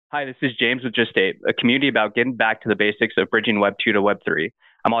Hi, this is James with Just Ape, a community about getting back to the basics of bridging Web 2 to Web 3.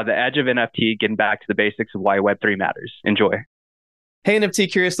 I'm on the edge of NFT, getting back to the basics of why Web 3 matters. Enjoy. Hey,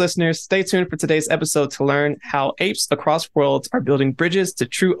 NFT curious listeners, stay tuned for today's episode to learn how apes across worlds are building bridges to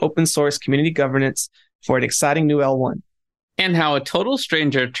true open source community governance for an exciting new L1. And how a total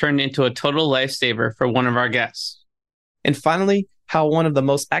stranger turned into a total lifesaver for one of our guests. And finally, how one of the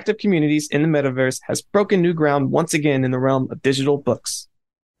most active communities in the metaverse has broken new ground once again in the realm of digital books.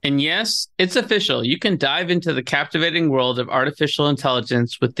 And yes, it's official. You can dive into the captivating world of artificial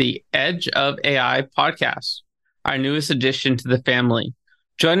intelligence with the Edge of AI podcast, our newest addition to the family.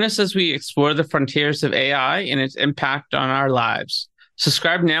 Join us as we explore the frontiers of AI and its impact on our lives.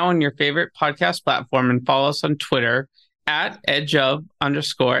 Subscribe now on your favorite podcast platform and follow us on Twitter at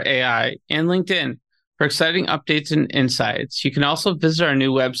edgeof_AI and LinkedIn for exciting updates and insights. You can also visit our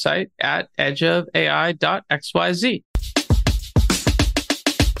new website at edgeofai.xyz.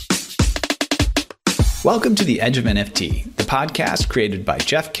 Welcome to The Edge of NFT, the podcast created by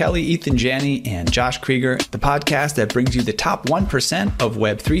Jeff Kelly, Ethan Janney, and Josh Krieger, the podcast that brings you the top 1% of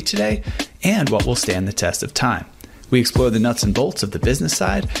Web3 today and what will stand the test of time. We explore the nuts and bolts of the business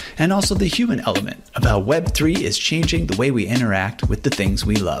side and also the human element of how Web3 is changing the way we interact with the things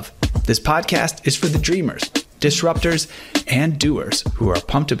we love. This podcast is for the dreamers, disruptors, and doers who are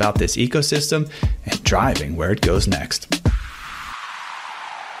pumped about this ecosystem and driving where it goes next.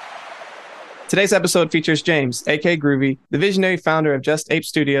 Today's episode features James, aka Groovy, the visionary founder of Just Ape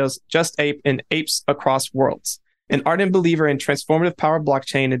Studios, Just Ape, and Apes Across Worlds. An ardent believer in transformative power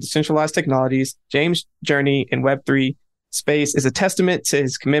blockchain and decentralized technologies, James' journey in Web3 space is a testament to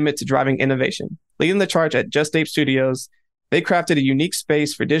his commitment to driving innovation. Leading the charge at Just Ape Studios, they crafted a unique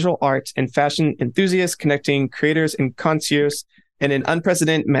space for digital art and fashion enthusiasts, connecting creators and connoisseurs in an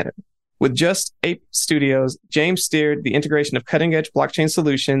unprecedented manner. With Just Ape Studios, James steered the integration of cutting-edge blockchain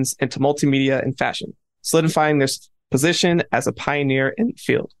solutions into multimedia and fashion, solidifying their position as a pioneer in the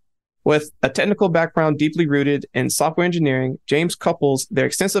field. With a technical background deeply rooted in software engineering, James couples their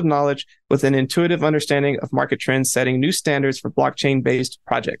extensive knowledge with an intuitive understanding of market trends, setting new standards for blockchain-based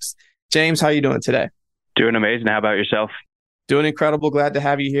projects. James, how are you doing today? Doing amazing. How about yourself? Doing incredible. Glad to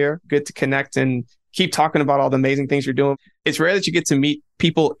have you here. Good to connect and keep talking about all the amazing things you're doing. It's rare that you get to meet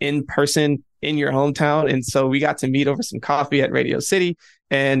people in person in your hometown. And so we got to meet over some coffee at Radio City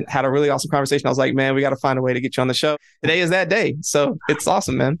and had a really awesome conversation. I was like, man, we got to find a way to get you on the show. Today is that day. So it's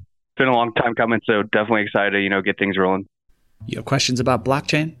awesome, man. It's been a long time coming, so definitely excited to, get things rolling. You have questions about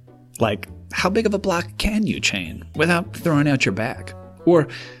blockchain? Like, how big of a block can you chain without throwing out your bag? Or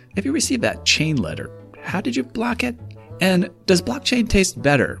if you receive that chain letter, how did you block it? And does blockchain taste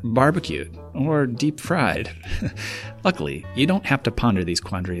better barbecued or deep fried? Luckily, you don't have to ponder these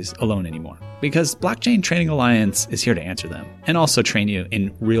quandaries alone anymore, because Blockchain Training Alliance is here to answer them and also train you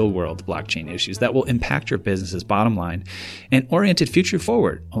in real-world blockchain issues that will impact your business's bottom line and orient it future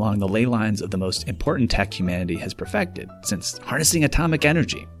forward along the ley lines of the most important tech humanity has perfected since harnessing atomic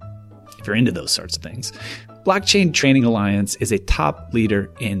energy. If you're into those sorts of things, Blockchain Training Alliance is a top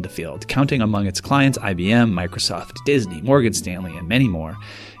leader in the field, counting among its clients IBM, Microsoft, Disney, Morgan Stanley, and many more,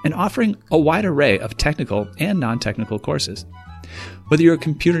 and offering a wide array of technical and non-technical courses. Whether you're a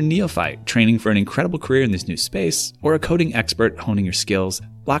computer neophyte training for an incredible career in this new space, or a coding expert honing your skills,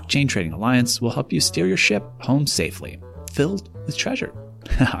 Blockchain Training Alliance will help you steer your ship home safely, filled with treasure.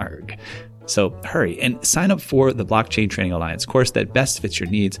 Arg. So hurry and sign up for the Blockchain Training Alliance course that best fits your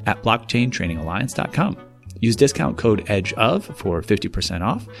needs at blockchaintrainingalliance.com. Use discount code EDGEOF for 50%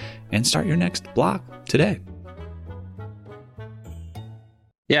 off and start your next block today.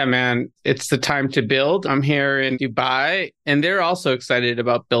 Yeah, man, it's the time to build. I'm here in Dubai, and they're also excited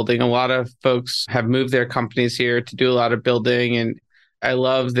about building. A lot of folks have moved their companies here to do a lot of building. And I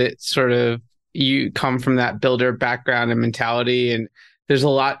love that sort of you come from that builder background and mentality. And there's a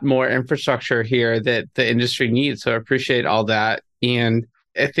lot more infrastructure here that the industry needs. So I appreciate all that. And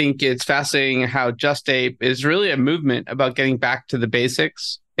I think it's fascinating how Just Ape is really a movement about getting back to the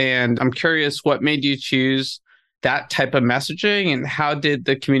basics. And I'm curious, what made you choose that type of messaging, and how did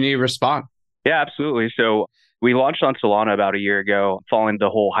the community respond? Yeah, absolutely. So we launched on Solana about a year ago, following the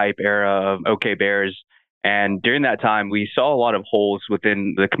whole hype era of OK Bears. And during that time, we saw a lot of holes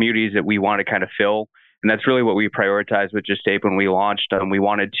within the communities that we want to kind of fill. And that's really what we prioritized with Just Ape when we launched. We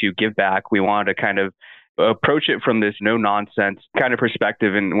wanted to give back. We wanted to kind of approach it from this no nonsense kind of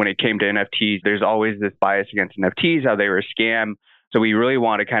perspective. And when it came to NFTs, there's always this bias against NFTs, how they were a scam. So we really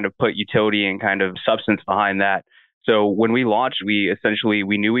want to kind of put utility and kind of substance behind that. So when we launched, we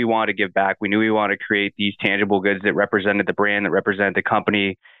knew we wanted to give back. We knew we wanted to create these tangible goods that represented the brand, that represented the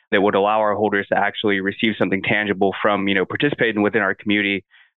company, that would allow our holders to actually receive something tangible from, participating within our community.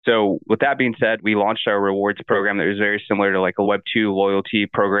 So with that being said, we launched our rewards program that was very similar to like a Web2 loyalty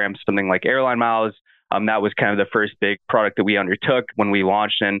program, something like airline miles. That was kind of the first big product that we undertook when we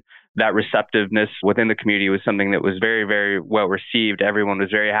launched. And that receptiveness within the community was something that was very, very well received. Everyone was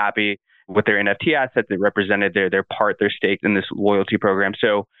very happy with their NFT assets that represented their stake in this loyalty program.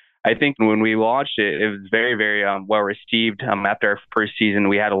 So I think when we launched it, it was very, very well received. After our first season,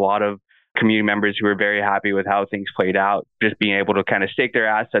 we had a lot of community members who were very happy with how things played out, just being able to kind of stake their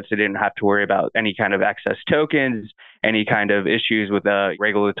assets. They didn't have to worry about any kind of excess tokens, any kind of issues with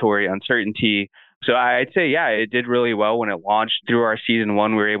regulatory uncertainty. So I'd say, yeah, it did really well when it launched. Through our season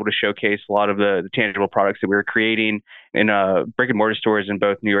one, we were able to showcase a lot of the tangible products that we were creating in brick and mortar stores in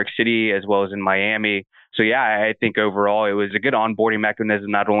both New York City as well as in Miami. So yeah, I think overall it was a good onboarding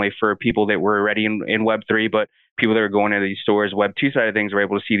mechanism, not only for people that were already in Web3, but people that are going into these stores. Web2 side of things were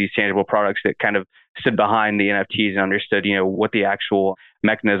able to see these tangible products that kind of stood behind the NFTs and understood, what the actual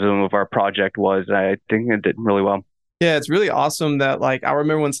mechanism of our project was. I think it did really well. Yeah, it's really awesome that like I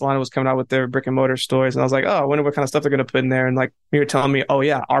remember when Solana was coming out with their brick and mortar stores, and I was like, oh, I wonder what kind of stuff they're going to put in there. And like you were telling me, oh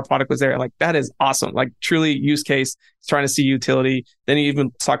yeah, our product was there. Like that is awesome. Like truly use case, trying to see utility. Then you even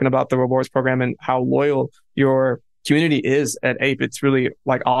talking about the rewards program and how loyal your community is at Ape. It's really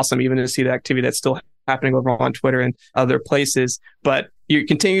like awesome, even to see the activity that's still happening over on Twitter and other places. But you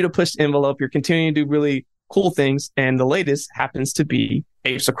continue to push the envelope. You're continuing to do really cool things, and the latest happens to be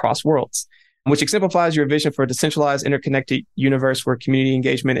Apes Across Worlds, which exemplifies your vision for a decentralized, interconnected universe where community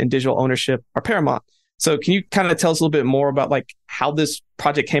engagement and digital ownership are paramount. So can you kind of tell us a little bit more about like how this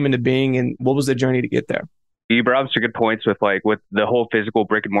project came into being and what was the journey to get there? You brought up some good points with the whole physical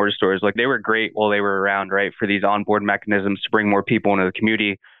brick and mortar stores. Like they were great while they were around, right? For these onboard mechanisms to bring more people into the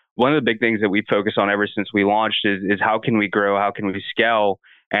community. One of the big things that we focus on ever since we launched is how can we grow? How can we scale?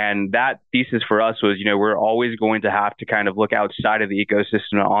 And that thesis for us was, we're always going to have to kind of look outside of the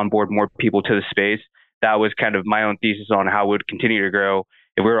ecosystem to onboard more people to the space. That was kind of my own thesis on how it would continue to grow.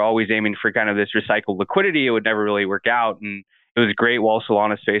 If we were always aiming for kind of this recycled liquidity, it would never really work out. And it was great while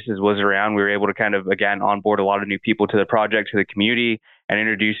Solana Spaces was around. We were able to kind of, again, onboard a lot of new people to the project, to the community, and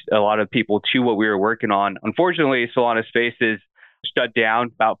introduce a lot of people to what we were working on. Unfortunately, Solana Spaces shut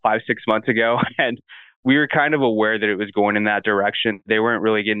down about 5-6 months ago. And we were kind of aware that it was going in that direction. They weren't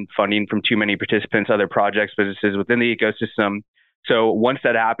really getting funding from too many participants, other projects, businesses within the ecosystem. So once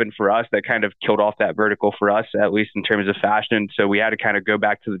that happened for us, that kind of killed off that vertical for us, at least in terms of fashion. So we had to kind of go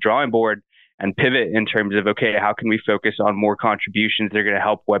back to the drawing board and pivot in terms of, okay, how can we focus on more contributions that are going to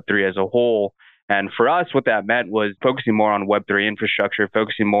help Web3 as a whole? And for us, what that meant was focusing more on Web3 infrastructure,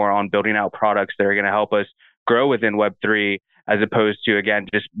 focusing more on building out products that are going to help us grow within Web3, as opposed to, again,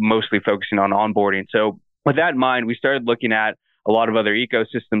 just mostly focusing on onboarding. So with that in mind, we started looking at a lot of other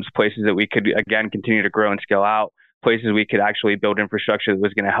ecosystems, places that we could, again, continue to grow and scale out, places we could actually build infrastructure that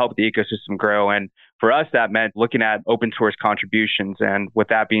was going to help the ecosystem grow. And for us, that meant looking at open source contributions. And with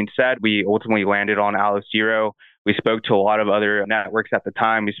that being said, we ultimately landed on Alice Zero. We spoke to a lot of other networks at the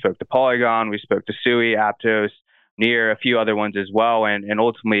time. We spoke to Polygon, we spoke to Sui, Aptos, Near, a few other ones as well. And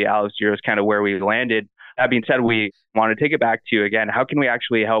ultimately, Alice Zero is kind of where we landed. That being said, we want to take it back to, again, how can we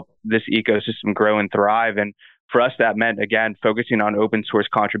actually help this ecosystem grow and thrive? And for us, that meant, again, focusing on open source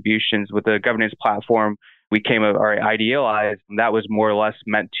contributions with the governance platform we idealized. And that was more or less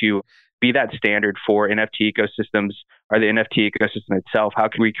meant to be that standard for NFT ecosystems or the NFT ecosystem itself. How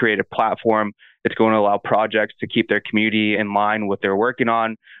can we create a platform that's going to allow projects to keep their community in line with what they're working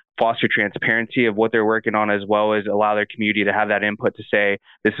on, foster transparency of what they're working on, as well as allow their community to have that input to say,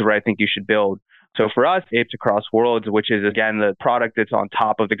 this is what I think you should build. So for us, Apes Across Worlds, which is, again, the product that's on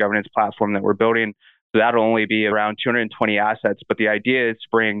top of the governance platform that we're building, so that'll only be around 220 assets. But the idea is to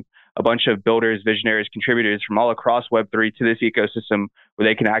bring a bunch of builders, visionaries, contributors from all across Web3 to this ecosystem where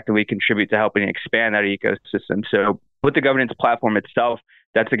they can actively contribute to helping expand that ecosystem. So with the governance platform itself,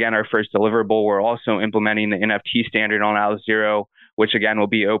 that's, again, our first deliverable. We're also implementing the NFT standard on Alice Zero, which, again, will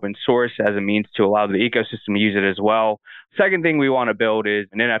be open source as a means to allow the ecosystem to use it as well. Second thing we want to build is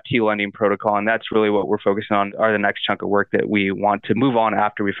an NFT lending protocol, and that's really what we're focusing on, are the next chunk of work that we want to move on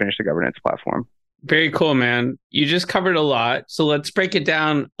after we finish the governance platform. Very cool, man. You just covered a lot. So let's break it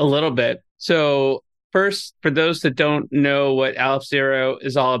down a little bit. So first, for those that don't know what Alice Zero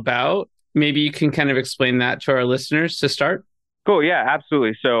is all about, maybe you can kind of explain that to our listeners to start. Cool. Yeah,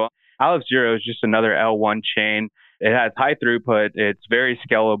 absolutely. So Alice Zero is just another L1 chain. It has high throughput. It's very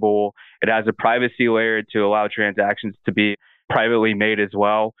scalable. It has a privacy layer to allow transactions to be privately made as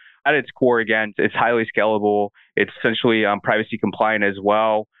well. At its core, again, it's highly scalable. It's essentially privacy compliant as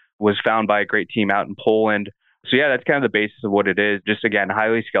well. Was found by a great team out in Poland. So yeah, that's kind of the basis of what it is. Just, again,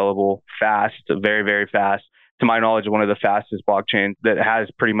 highly scalable, fast, very, very fast to my knowledge, one of the fastest blockchains that has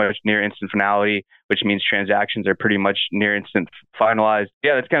pretty much near instant finality, which means transactions are pretty much near instant finalized.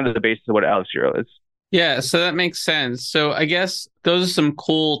 Yeah, that's kind of the basis of what L0 is. Yeah, so that makes sense. So I guess those are some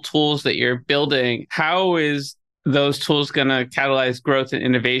cool tools that you're building. How is those tools going to catalyze growth and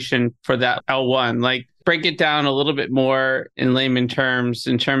innovation for that L1? Like, break it down a little bit more in layman terms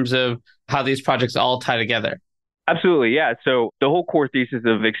in terms of how these projects all tie together. Absolutely, yeah. So the whole core thesis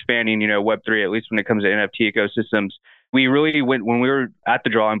of expanding, Web3, at least when it comes to NFT ecosystems, we really went, when we were at the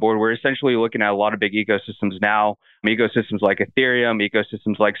drawing board, we're essentially looking at a lot of big ecosystems now, ecosystems like Ethereum,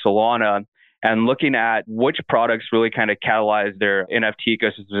 ecosystems like Solana, and looking at which products really kind of catalyze their NFT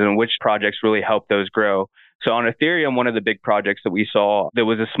ecosystems and which projects really help those grow. So on Ethereum, one of the big projects that we saw that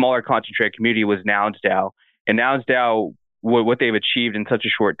was a smaller concentrated community was NounsDAO. And NounsDAO, what they've achieved in such a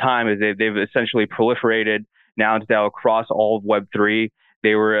short time is they've essentially proliferated NounsDAO across all of Web3.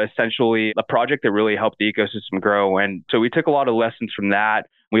 They were essentially a project that really helped the ecosystem grow. And so we took a lot of lessons from that.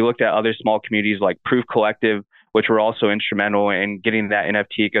 We looked at other small communities like Proof Collective, which were also instrumental in getting that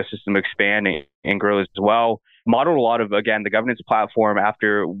NFT ecosystem expanding and grow as well. Modeled a lot of, again, the governance platform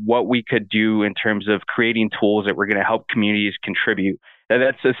after what we could do in terms of creating tools that were going to help communities contribute. And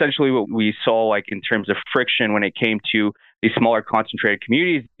that's essentially what we saw, like in terms of friction when it came to these smaller concentrated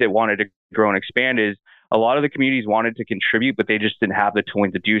communities that wanted to grow and expand, is a lot of the communities wanted to contribute, but they just didn't have the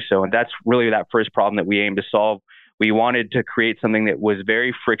tooling to do so. And that's really that first problem that we aimed to solve. We wanted to create something that was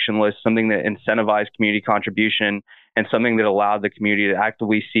very frictionless, something that incentivized community contribution, and something that allowed the community to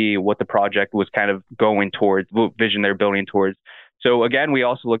actively see what the project was kind of going towards, what vision they're building towards. So again, we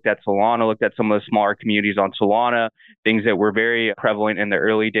also looked at Solana, looked at some of the smaller communities on Solana, things that were very prevalent in the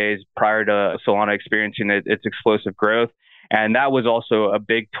early days prior to Solana experiencing its explosive growth. And that was also a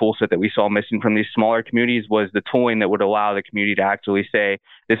big tool set that we saw missing from these smaller communities, was the tooling that would allow the community to actually say,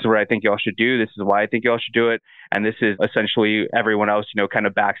 this is what I think y'all should do. This is why I think y'all should do it. And this is essentially everyone else, kind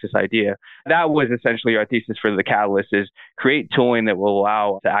of backs this idea. That was essentially our thesis for the Catalyst, is create tooling that will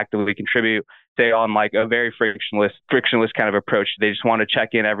allow to actively contribute, say on like a very frictionless kind of approach. They just want to check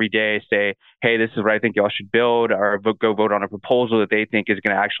in every day, say, hey, this is what I think y'all should build, or go vote on a proposal that they think is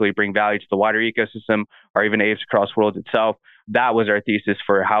going to actually bring value to the wider ecosystem, or even apes across worlds itself. That was our thesis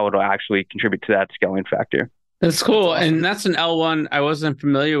for how it'll actually contribute to that scaling factor. That's cool. That's awesome. And that's an L1 I wasn't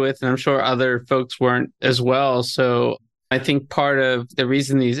familiar with, and I'm sure other folks weren't as well. So I think part of the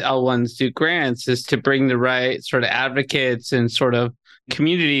reason these L1s do grants is to bring the right sort of advocates and sort of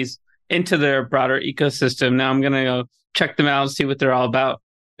communities into their broader ecosystem. Now I'm going to go check them out and see what they're all about.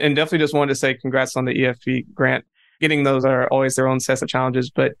 And definitely just wanted to say congrats on the EFP grant. Getting those are always their own sets of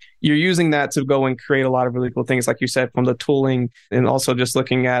challenges, but you're using that to go and create a lot of really cool things, like you said, from the tooling, and also just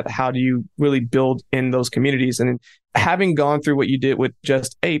looking at how do you really build in those communities. And having gone through what you did with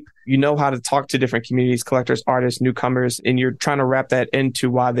Just Ape, you know how to talk to different communities, collectors, artists, newcomers, and you're trying to wrap that into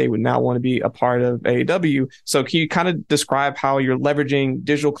why they would now want to be a part of AAW. So can you kind of describe how you're leveraging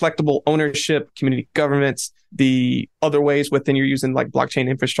digital collectible ownership, community governments, the other ways within you're using like blockchain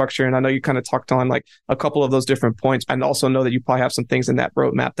infrastructure? And I know you kind of talked on like a couple of those different points, and also know that you probably have some things in that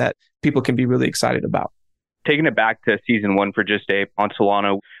roadmap that people can be really excited about. Taking it back to season 1 for Just Ape on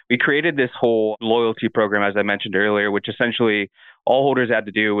Solana, we created this whole loyalty program, as I mentioned earlier, which essentially all holders had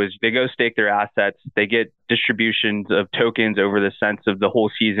to do was they go stake their assets, they get distributions of tokens over the sense of the whole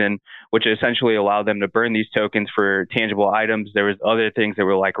season, which essentially allowed them to burn these tokens for tangible items. There was other things that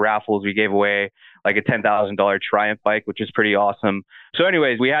were like raffles. We gave away like a $10,000 Triumph bike, which is pretty awesome. So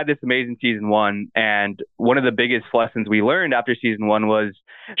anyways, we had this amazing season 1. And one of the biggest lessons we learned after season 1 was,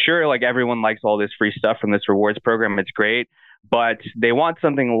 sure, like everyone likes all this free stuff from this rewards program. It's great, but they want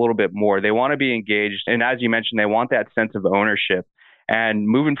something a little bit more. They want to be engaged. And as you mentioned, they want that sense of ownership. And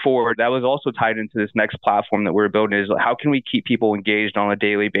moving forward, that was also tied into this next platform that we're building, is how can we keep people engaged on a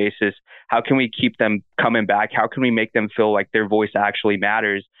daily basis? How can we keep them coming back? How can we make them feel like their voice actually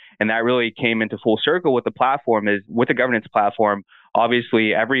matters? And that really came into full circle with the platform, is with the governance platform.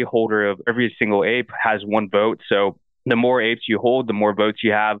 Obviously, every holder of every single ape has one vote. So the more apes you hold, the more votes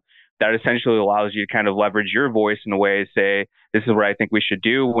you have. That essentially allows you to kind of leverage your voice in a way to say, this is what I think we should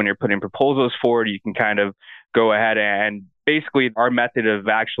do. When you're putting proposals forward, you can kind of go ahead and basically our method of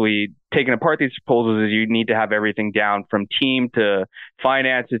actually taking apart these proposals is you need to have everything down from team to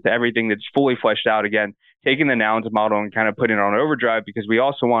finances to everything that's fully fleshed out. Again, taking the nouns model and kind of putting it on overdrive, because we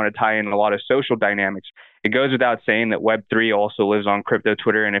also want to tie in a lot of social dynamics. It goes without saying that Web3 also lives on crypto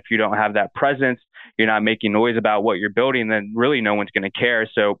Twitter. And if you don't have that presence, you're not making noise about what you're building, then really no one's going to care.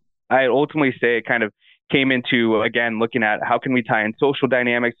 So I ultimately say it kind of came into, again, looking at how can we tie in social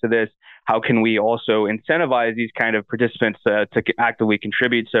dynamics to this? how can we also incentivize these kind of participants to actively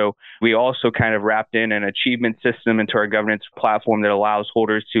contribute? So we also kind of wrapped in an achievement system into our governance platform that allows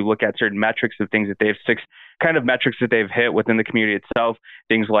holders to look at certain metrics of things that they've kind of metrics that they've hit within the community itself,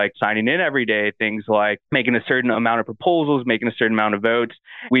 things like signing in every day, things like making a certain amount of proposals, making a certain amount of votes.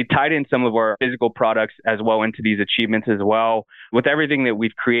 We tied in some of our physical products as well into these achievements as well. With everything that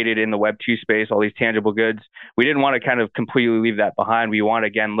we've created in the Web2 space, all these tangible goods, we didn't want to kind of completely leave that behind. We want to,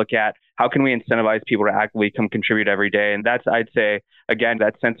 again, look at how can we incentivize people to actively come contribute every day. And that's, I'd say, again,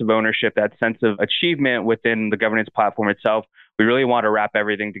 that sense of ownership, that sense of achievement within the governance platform itself. We really want to wrap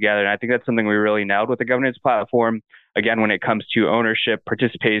everything together. And I think that's something we really nailed with the governance platform. Again, when it comes to ownership,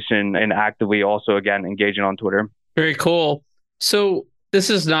 participation, and actively also, again, engaging on Twitter. Very cool. So this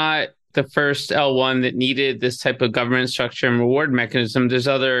is not the first L1 that needed this type of governance structure and reward mechanism. There's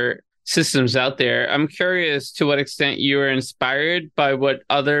other systems out there. I'm curious to what extent you were inspired by what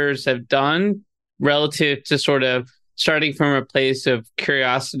others have done relative to sort of starting from a place of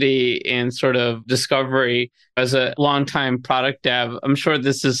curiosity and sort of discovery. As a longtime product dev, I'm sure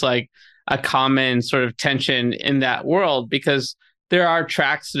this is like a common sort of tension in that world, because there are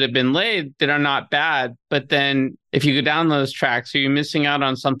tracks that have been laid that are not bad. But then if you go down those tracks, are you missing out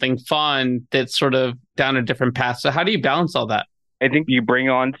on something fun that's sort of down a different path? So how do you balance all that? I think you bring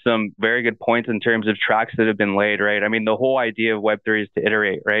on some very good points in terms of tracks that have been laid, right? I mean, the whole idea of Web3 is to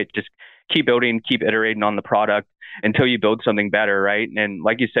iterate, right? Just keep building, keep iterating on the product until you build something better, right? And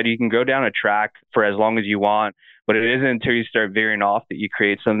like you said, you can go down a track for as long as you want, but it isn't until you start veering off that you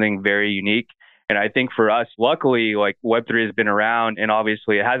create something very unique. And I think for us, luckily, like Web3 has been around, and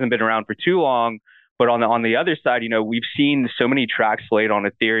obviously it hasn't been around for too long. But on the other side, we've seen so many tracks laid on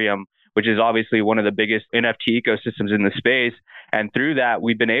Ethereum, which is obviously one of the biggest NFT ecosystems in the space. And through that,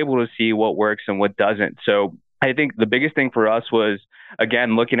 we've been able to see what works and what doesn't. So I think the biggest thing for us was,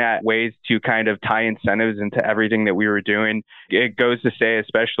 again, looking at ways to kind of tie incentives into everything that we were doing. It goes to say,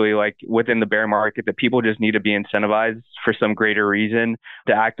 especially like within the bear market, that people just need to be incentivized for some greater reason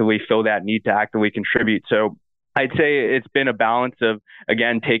to actively fill that need to actively contribute. So I'd say it's been a balance of,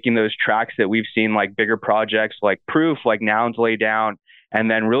 again, taking those tracks that we've seen, like bigger projects like Proof, like Nouns lay down, and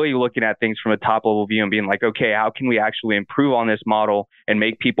then really looking at things from a top level view and being like, okay, how can we actually improve on this model and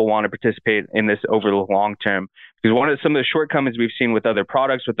make people want to participate in this over the long term? Because some of the shortcomings we've seen with other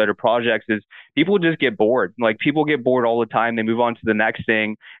products, with other projects, is people just get bored. Like people get bored all the time. They move on to the next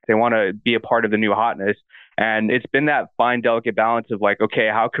thing. They want to be a part of the new hotness. And it's been that fine, delicate balance of like, okay,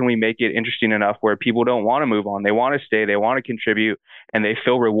 how can we make it interesting enough where people don't want to move on? They want to stay, they want to contribute, and they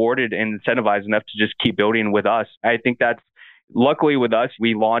feel rewarded and incentivized enough to just keep building with us. I think that's, luckily with us,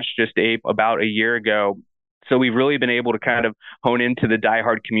 we launched Just Ape about a year ago. So we've really been able to kind of hone into the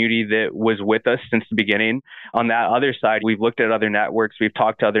diehard community that was with us since the beginning. On that other side, we've looked at other networks, we've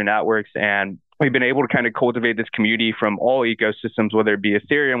talked to other networks, and we've been able to kind of cultivate this community from all ecosystems, whether it be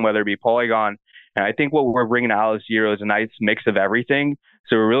Ethereum, whether it be Polygon. And I think what we're bringing to Alice Zero is a nice mix of everything.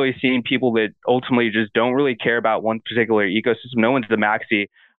 So we're really seeing people that ultimately just don't really care about one particular ecosystem. No one's the maxi.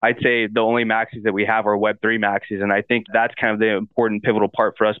 I'd say the only maxis that we have are Web3 maxis. And I think that's kind of the important pivotal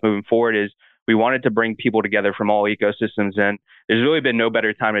part for us moving forward is we wanted to bring people together from all ecosystems. And there's really been no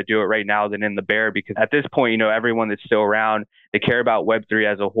better time to do it right now than in the bear, because at this point, everyone that's still around, they care about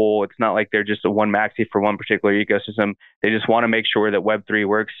Web3 as a whole. It's not like they're just a one maxi for one particular ecosystem. They just want to make sure that Web3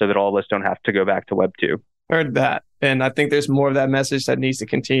 works so that all of us don't have to go back to Web2. Heard that. And I think there's more of that message that needs to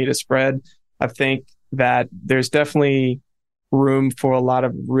continue to spread. I think that there's definitely room for a lot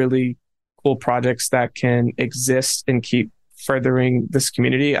of really cool projects that can exist and keep furthering this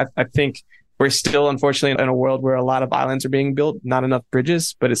community. I think we're still, unfortunately, in a world where a lot of islands are being built, not enough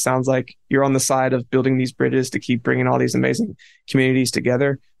bridges, but it sounds like you're on the side of building these bridges to keep bringing all these amazing communities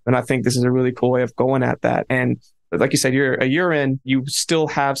together. And I think this is a really cool way of going at that. And like you said, you're a year in, you still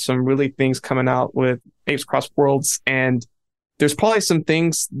have some really things coming out with Apes Across Worlds. And there's probably some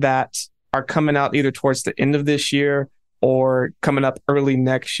things that are coming out either towards the end of this year or coming up early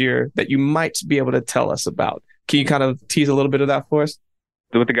next year that you might be able to tell us about. Can you kind of tease a little bit of that for us?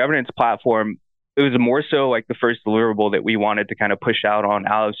 With the governance platform, it was more so like the first deliverable that we wanted to kind of push out on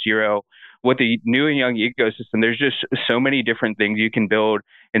Alice Zero. With the new and young ecosystem, there's just so many different things you can build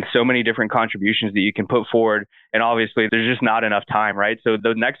and so many different contributions that you can put forward. And obviously, there's just not enough time, right? So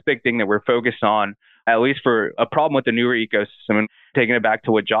the next big thing that we're focused on, at least for a problem with the newer ecosystem, and taking it back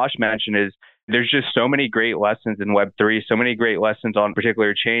to what Josh mentioned, is there's just so many great lessons in Web3, so many great lessons on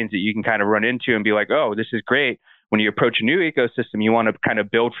particular chains that you can kind of run into and be like, oh, this is great. When you approach a new ecosystem, you want to kind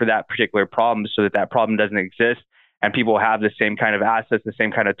of build for that particular problem so that that problem doesn't exist. and people have the same kind of assets, the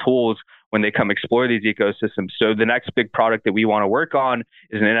same kind of tools when they come explore these ecosystems. So the next big product that we want to work on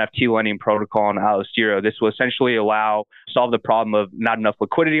is an NFT lending protocol on Atlas Zero. This will essentially solve the problem of not enough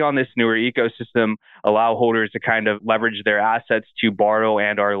liquidity on this newer ecosystem, allow holders to kind of leverage their assets to borrow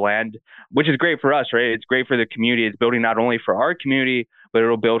and or lend, which is great for us, right? It's great for the community. It's building not only for our community, but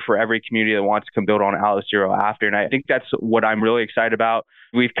it'll build for every community that wants to come build on Atlas Zero after. And I think that's what I'm really excited about.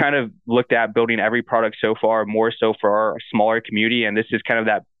 We've kind of looked at building every product so far, more so for our smaller community. And this is kind of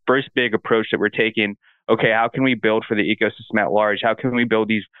that first big approach that we're taking. Okay, how can we build for the ecosystem at large? How can we build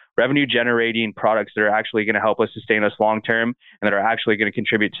these revenue generating products that are actually going to help us sustain us long term and that are actually going to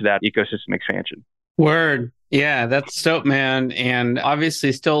contribute to that ecosystem expansion? Word. Yeah, that's dope, man. And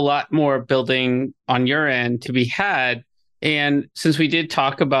obviously still a lot more building on your end to be had. And since we did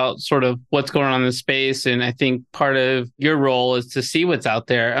talk about sort of what's going on in the space, and I think part of your role is to see what's out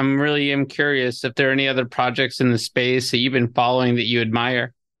there, I'm curious if there are any other projects in the space that you've been following that you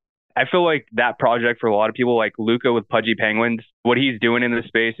admire. I feel like that project for a lot of people, like Luca with Pudgy Penguins, what he's doing in the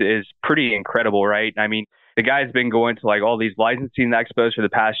space is pretty incredible, right? I mean, the guy's been going to like all these licensing expos for the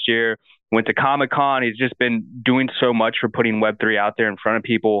past year, went to Comic-Con. He's just been doing so much for putting Web3 out there in front of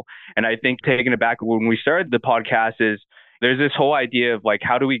people. And I think taking it back when we started the podcast is there's this whole idea of like,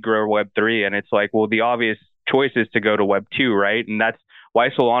 how do we grow Web3? And it's like, well, the obvious choice is to go to Web2, right? And that's why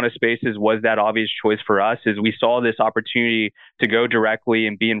Solana Spaces was that obvious choice for us, is we saw this opportunity to go directly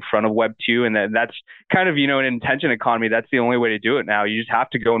and be in front of Web2. And that's kind of, an intention economy. That's the only way to do it now. You just have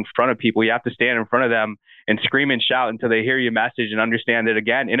to go in front of people. You have to stand in front of them and scream and shout until they hear your message and understand that,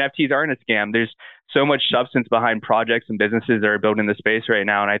 again, NFTs aren't a scam. There's so much substance behind projects and businesses that are building the space right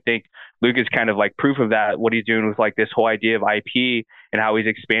now. And I think Luke is kind of like proof of that, what he's doing with like this whole idea of IP and how he's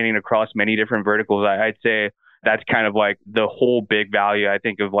expanding across many different verticals. I'd say that's kind of like the whole big value, I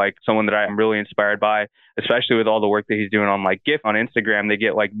think, of like someone that I'm really inspired by, especially with all the work that he's doing on like GIF on Instagram. They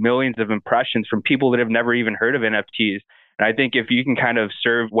get like millions of impressions from people that have never even heard of NFTs. And I think if you can kind of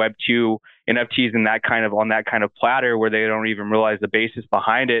serve Web2 NFTs in that kind of on that kind of platter where they don't even realize the basis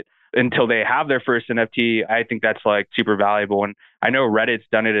behind it until they have their first NFT, I think that's like super valuable. And I know Reddit's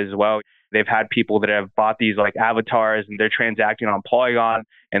done it as well. They've had people that have bought these like avatars and they're transacting on Polygon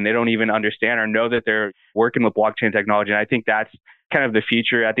and they don't even understand or know that they're working with blockchain technology. And I think that's kind of the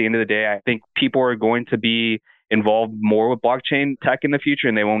future at the end of the day. I think people are going to be involved more with blockchain tech in the future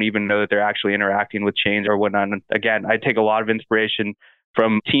and they won't even know that they're actually interacting with chains or whatnot. And again, I take a lot of inspiration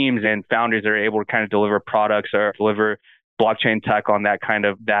from teams and founders that are able to kind of deliver products or deliver blockchain tech on that kind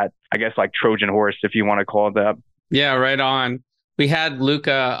of that, I guess, like Trojan horse, if you want to call it that. Yeah, right on. We had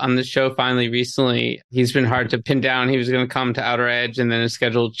Luca on the show finally recently. He's been hard to pin down. He was going to come to Outer Edge and then his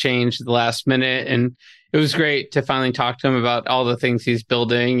schedule changed at the last minute. And it was great to finally talk to him about all the things he's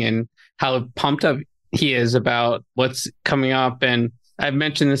building and how pumped up he is about what's coming up. And I've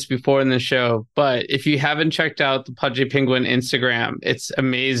mentioned this before in the show, but if you haven't checked out the Pudgy Penguin Instagram, it's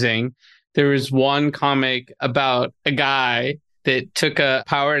amazing. There was one comic about a guy that took a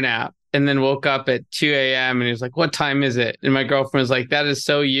power nap and then woke up at 2 a.m. and he was like, "What time is it?" And my girlfriend was like, "That is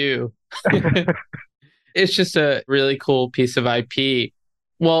so you." It's just a really cool piece of IP.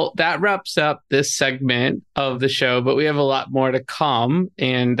 Well, that wraps up this segment of the show, but we have a lot more to come.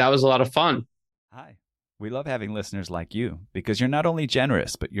 And that was a lot of fun. Hi. We love having listeners like you because you're not only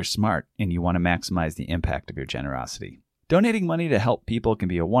generous, but you're smart and you want to maximize the impact of your generosity. Donating money to help people can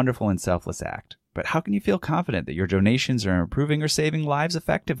be a wonderful and selfless act. But how can you feel confident that your donations are improving or saving lives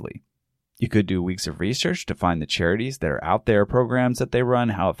effectively? You could do weeks of research to find the charities that are out there, programs that they run,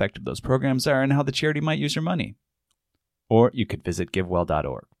 how effective those programs are, and how the charity might use your money. Or you could visit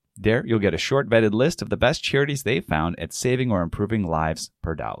givewell.org. There, you'll get a short vetted list of the best charities they've found at saving or improving lives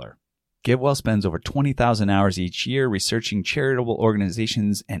per dollar. GiveWell spends over 20,000 hours each year researching charitable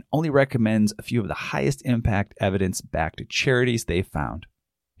organizations and only recommends a few of the highest impact evidence-backed charities they've found.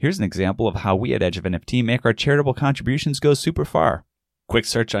 Here's an example of how we at Edge of NFT make our charitable contributions go super far. Quick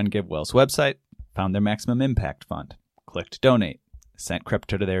search on GiveWell's website, found their maximum impact fund, clicked donate, sent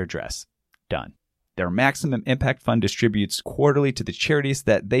crypto to their address. Done. Their maximum impact fund distributes quarterly to the charities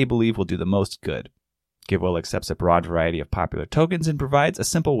that they believe will do the most good. GiveWell accepts a broad variety of popular tokens and provides a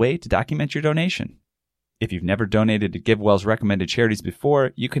simple way to document your donation. If you've never donated to GiveWell's recommended charities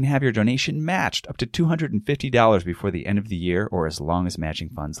before, you can have your donation matched up to $250 before the end of the year or as long as matching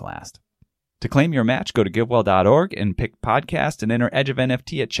funds last. To claim your match, go to givewell.org and pick podcast and enter Edge of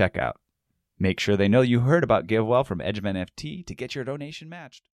NFT at checkout. Make sure they know you heard about GiveWell from Edge of NFT to get your donation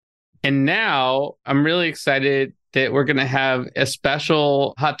matched. And now I'm really excited that we're going to have a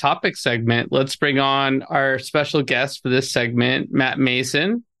special Hot Topic segment. Let's bring on our special guest for this segment, Matt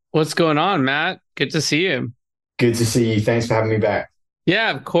Mason. What's going on, Matt? Good to see you. Good to see you. Thanks for having me back. Yeah,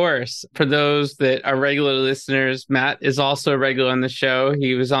 of course. For those that are regular listeners, Matt is also a regular on the show.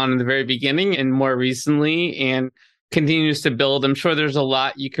 He was on in the very beginning and more recently and continues to build. I'm sure there's a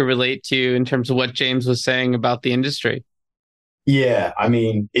lot you could relate to in terms of what James was saying about the industry. Yeah, I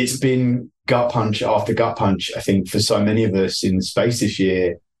mean, it's been gut punch after gut punch, I think, for so many of us in the space this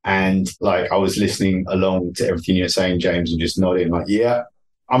year. And like, I was listening along to everything you're saying, James, and just nodding like, yeah,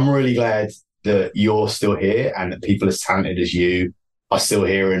 I'm really glad that you're still here and that people as talented as you are still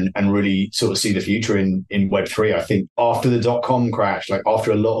here and really sort of see the future in Web3. I think after the dot-com crash, like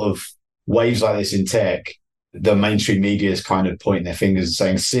after a lot of waves like this in tech, the mainstream media is kind of pointing their fingers and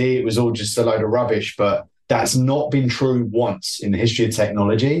saying, see, it was all just a load of rubbish. But that's not been true once in the history of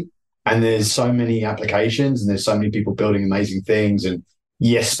technology. And there's so many applications and there's so many people building amazing things. And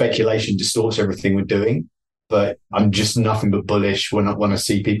yes, speculation distorts everything we're doing, but I'm just nothing but bullish when I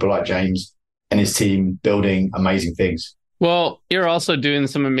see people like James and his team building amazing things. Well, you're also doing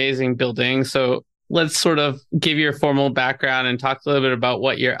some amazing building. So let's sort of give your formal background and talk a little bit about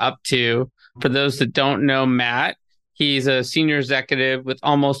what you're up to. For those that don't know Matt, he's a senior executive with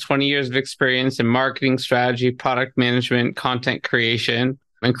almost 20 years of experience in marketing strategy, product management, content creation,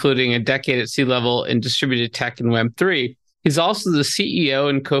 including a decade at C-level in distributed tech and Web3. He's also the CEO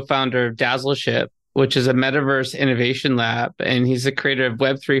and co-founder of Dazzleship, which is a metaverse innovation lab, and he's the creator of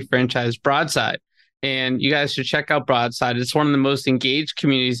Web3 franchise Broadside. And you guys should check out Broadside. It's one of the most engaged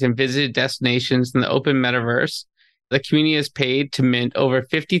communities and visited destinations in the open metaverse. The community has paid to mint over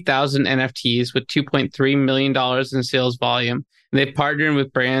 50,000 NFTs with $2.3 million in sales volume. And they've partnered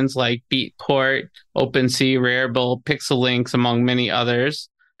with brands like Beatport, OpenSea, Rarible, Pixel Links, among many others.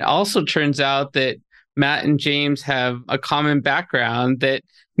 It also turns out that Matt and James have a common background that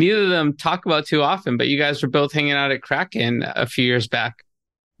neither of them talk about too often, but you guys were both hanging out at Kraken a few years back.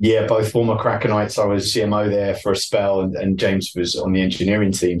 Yeah, both former Krakenites. I was CMO there for a spell and James was on the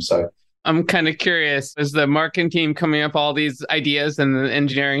engineering team. So I'm kind of curious, is the marketing team coming up all these ideas and the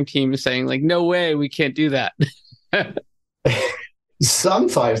engineering team is saying like, no way, we can't do that?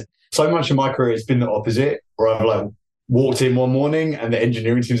 Sometimes, so much of my career has been the opposite, where I've like walked in one morning and the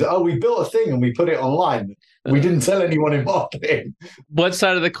engineering team said, oh, we built a thing and we put it online. We didn't tell anyone in marketing. What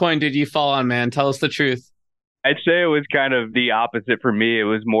side of the coin did you fall on, man? Tell us the truth. I'd say it was kind of the opposite for me. It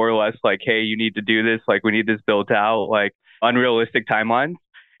was more or less like, hey, you need to do this. Like, we need this built out, like unrealistic timelines.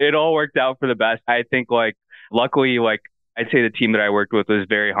 It all worked out for the best. I think like, luckily, like I'd say the team that I worked with was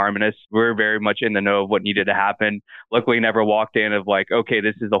very harmonious. We're very much in the know of what needed to happen. Luckily, never walked in of like, okay,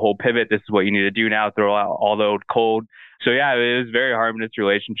 this is the whole pivot. This is what you need to do now. Throw out all the old cold. So yeah, it was a very harmonious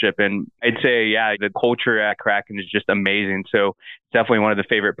relationship. And I'd say, yeah, the culture at Kraken is just amazing. So it's definitely one of the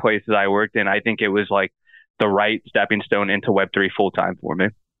favorite places I worked in. I think it was like the right stepping stone into Web3 full time for me.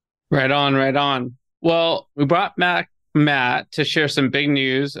 Right on, right on. Well, we brought Matt to share some big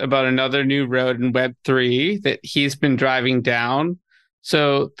news about another new road in Web3 that he's been driving down.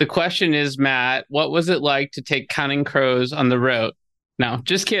 So the question is, Matt, what was it like to take Counting Crows on the road? No,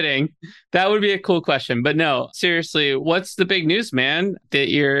 just kidding. That would be a cool question. But no, seriously, what's the big news, man, that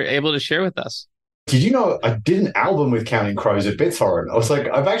you're able to share with us? Did you know I did an album with Counting Crows at BitTorrent? I was like,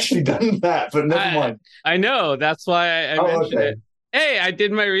 I've actually done that, but never mind. I know. That's why I mentioned it. Hey, I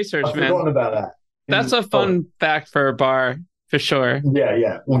did my research, I've man. forgotten about that. That's a fun fact for a bar, for sure.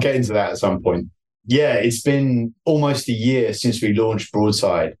 Yeah. We'll get into that at some point. Yeah, it's been almost a year since we launched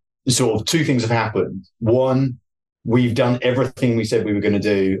Broadside. Sort of two things have happened. One, we've done everything we said we were going to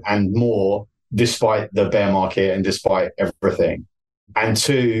do and more, despite the bear market and despite everything. And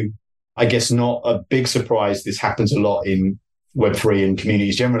two, I guess not a big surprise. This happens a lot in Web3 and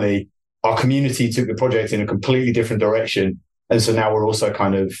communities generally. Our community took the project in a completely different direction. And so now we're also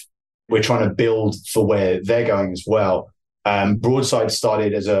we're trying to build for where they're going as well. Broadside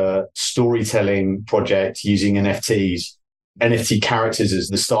started as a storytelling project using NFTs, NFT characters as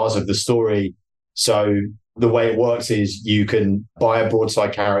the stars of the story. So the way it works is you can buy a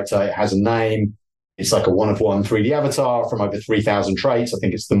Broadside character. It has a name. It's like a one-of-one 3D avatar from over 3,000 traits. I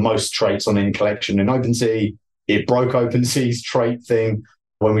think it's the most traits on any collection in OpenSea. It broke OpenSea's trait thing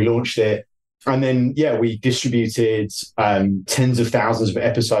when we launched it. And then, we distributed tens of thousands of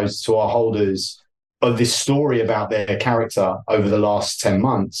episodes to our holders of this story about their character over the last 10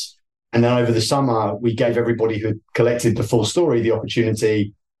 months. And then over the summer, we gave everybody who had collected the full story the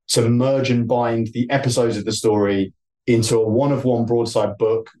opportunity to merge and bind the episodes of the story into a one-of-one Broadside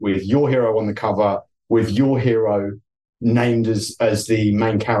book with your hero on the cover, with your hero named as the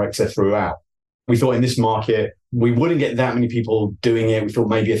main character throughout. We thought in this market, we wouldn't get that many people doing it. We thought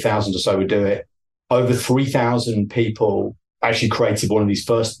maybe 1,000 or so would do it. Over 3,000 people actually created one of these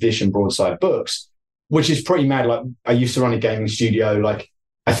first edition Broadside books. which is pretty mad. Like, I used to run a gaming studio. Like,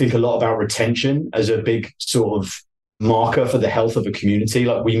 I think a lot about retention as a big sort of marker for the health of a community.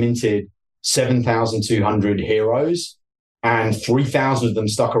 Like, we minted 7,200 heroes and 3,000 of them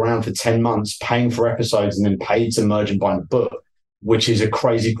stuck around for 10 months paying for episodes and then paid to merge and bind a book, which is a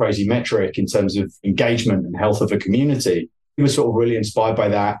crazy, crazy metric in terms of engagement and health of a community. We were sort of really inspired by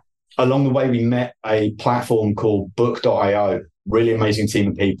that. Along the way, we met a platform called book.io, really amazing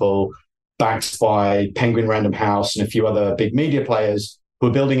team of people, backed by Penguin Random House and a few other big media players who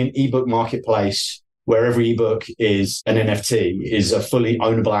are building an ebook marketplace where every ebook is an NFT, is a fully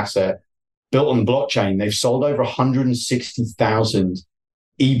ownable asset built on the blockchain. They've sold over 160,000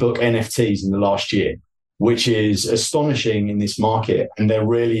 ebook NFTs in the last year, which is astonishing in this market. And they're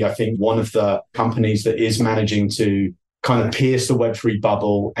really, I think, one of the companies that is managing to kind of pierce the Web3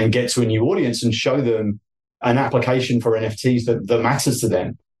 bubble and get to a new audience and show them an application for NFTs that matters to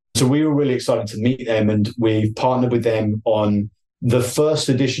them. So we were really excited to meet them, and we've partnered with them on the first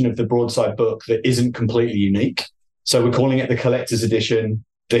edition of the Broadside book that isn't completely unique. So we're calling it the Collector's Edition.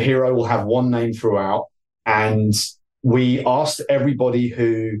 The hero will have one name throughout. And we asked everybody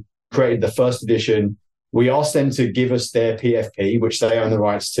who created the first edition, we asked them to give us their PFP, which they own the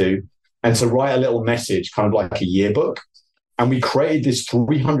rights to, and to write a little message, kind of like a yearbook. And we created this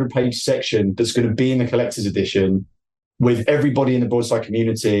 300-page section that's going to be in the Collector's Edition with everybody in the Broadside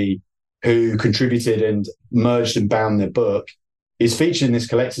community who contributed and merged and bound their book is featured in this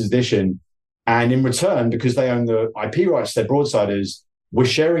Collector's Edition. And in return, because they own the IP rights to their Broadsiders, we're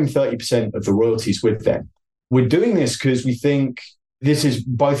sharing 30% of the royalties with them. We're doing this because we think this is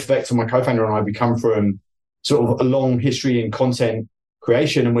both Vector, my co-founder, and I, we come from sort of a long history in content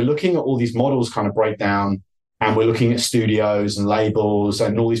creation. And we're looking at all these models kind of break down, and we're looking at studios and labels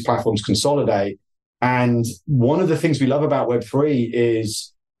and all these platforms consolidate. And one of the things we love about Web3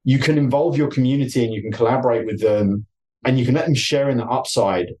 is you can involve your community and you can collaborate with them, and you can let them share in the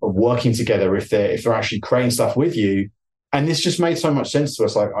upside of working together if they're actually creating stuff with you. And this just made so much sense to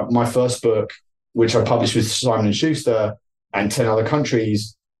us. Like my first book, which I published with Simon & Schuster and 10 other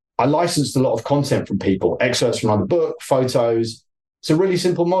countries, I licensed a lot of content from people, excerpts from another book, photos. It's a really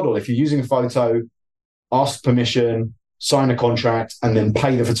simple model. If you're using a photo, ask permission, sign a contract, and then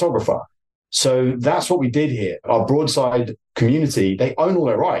pay the photographer. So that's what we did here. Our Broadside community, they own all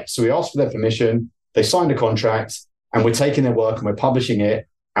their rights. So we asked for their permission, they signed a contract, and we're taking their work and we're publishing it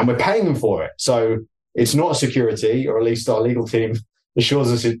and we're paying them for it. So it's not a security, or at least our legal team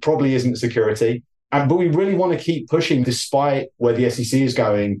assures us it probably isn't security. But we really want to keep pushing despite where the SEC is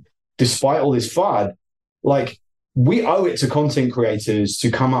going, despite all this FUD. Like, we owe it to content creators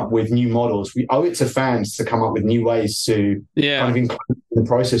to come up with new models. We owe it to fans to come up with new ways to kind of include the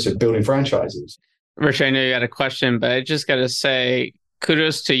process of building franchises. Rich, I know you got a question, but I just got to say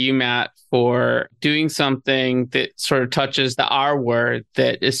kudos to you, Matt, for doing something that sort of touches the R word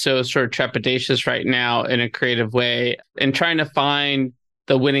that is so sort of trepidatious right now in a creative way, and trying to find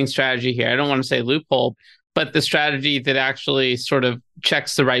the winning strategy here. I don't want to say loophole, but the strategy that actually sort of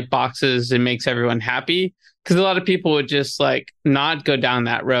checks the right boxes and makes everyone happy. Because a lot of people would just like not go down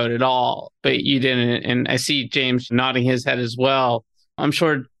that road at all, but you didn't. And I see James nodding his head as well. I'm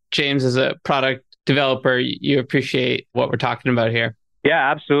sure, James, as a product developer, you appreciate what we're talking about here.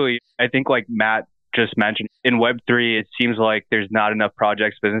 Yeah, absolutely. I think like Matt just mentioned, in Web3, it seems like there's not enough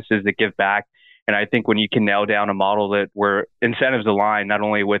projects, businesses that give back. And I think when you can nail down a model that where incentives align, not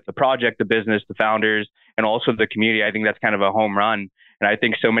only with the project, the business, the founders, and also the community, I think that's kind of a home run. And I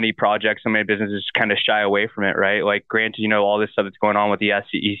think so many projects, so many businesses kind of shy away from it, right? Like, granted, you know, all this stuff that's going on with the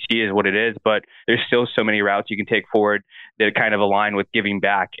SEC is what it is, but there's still so many routes you can take forward that kind of align with giving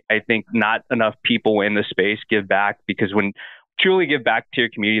back. I think not enough people in the space give back, because when truly give back to your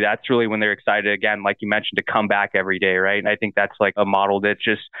community, that's really when they're excited, again, like you mentioned, to come back every day, right? And I think that's like a model that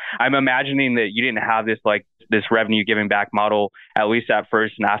just, I'm imagining that you didn't have this like this revenue giving back model, at least at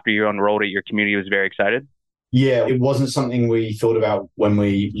first, and after you unrolled it, your community was very excited. Yeah, it wasn't something we thought about when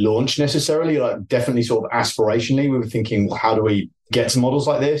we launched necessarily. Like, definitely sort of aspirationally, we were thinking, well, how do we get to models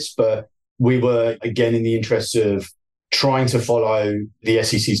like this? But we were, again, in the interest of trying to follow the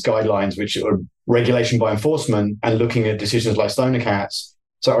SEC's guidelines, which are regulation by enforcement, and looking at decisions like Stoner Cats.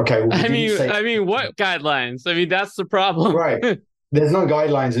 So, okay. Well, I mean, what guidelines? I mean, that's the problem. Right. There's no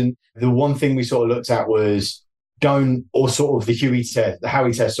guidelines. And the one thing we sort of looked at was sort of the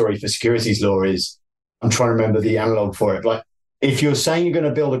Howey test, for securities law is, I'm trying to remember the analog for it. Like, if you're saying you're going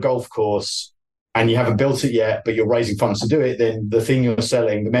to build a golf course and you haven't built it yet, but you're raising funds to do it, then the thing you're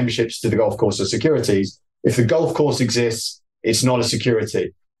selling, the memberships to the golf course, are securities. If the golf course exists, it's not a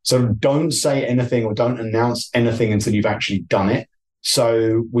security. So don't say anything or don't announce anything until you've actually done it.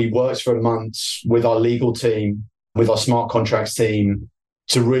 So we worked for months with our legal team, with our smart contracts team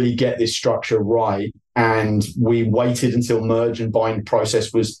to really get this structure right. And we waited until merge and bind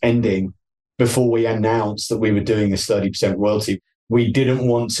process was ending before we announced that we were doing this 30% royalty. We didn't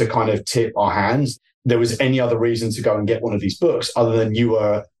want to kind of tip our hands. There was any other reason to go and get one of these books other than you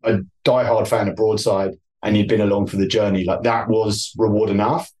were a diehard fan of Broadside and you'd been along for the journey. Like that was reward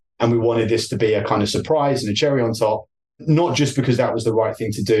enough. And we wanted this to be a kind of surprise and a cherry on top, not just because that was the right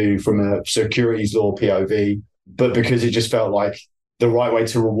thing to do from a securities law POV, but because it just felt like the right way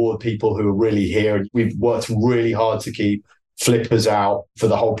to reward people who are really here. And we've worked really hard to keep flippers out for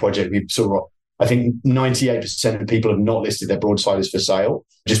the whole project. We've sort of, I think 98% of people have not listed their Broadsiders for sale,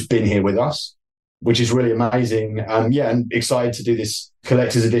 just been here with us, which is really amazing. And excited to do this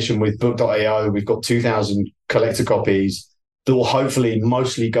collector's edition with book.io. We've got 2,000 collector copies that will hopefully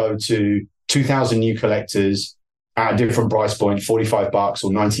mostly go to 2,000 new collectors at a different price point, $45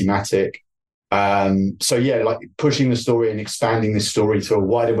 or 90 Matic. Like pushing the story and expanding this story to a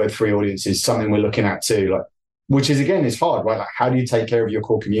wider Web3 audience is something we're looking at too. Like, which is again, it's hard, right? Like, how do you take care of your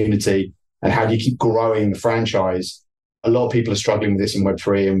core community and how do you keep growing the franchise? A lot of people are struggling with this in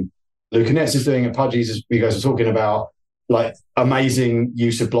Web3, and Luca Netz is doing at Pudgies, as you guys are talking about, like amazing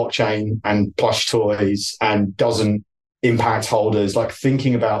use of blockchain and plush toys and doesn't impact holders, like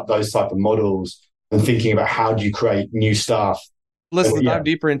thinking about those type of models and thinking about how do you create new stuff. Let's dive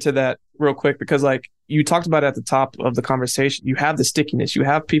deeper into that real quick, because like you talked about at the top of the conversation, you have the stickiness, you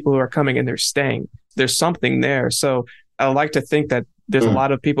have people who are coming and they're staying. There's something there. So I like to think that there's a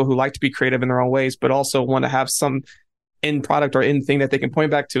lot of people who like to be creative in their own ways, but also want to have some end product or end thing that they can point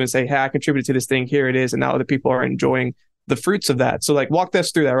back to and say, hey, I contributed to this thing. Here it is. And now other people are enjoying the fruits of that. So like walk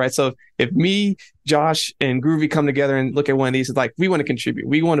us through that, right? So if me, Josh, and Groovy come together and look at one of these, it's like, we want to contribute.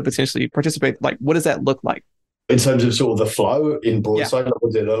 We want to potentially participate. Like, what does that look like? In terms of sort of the flow in Broadside, what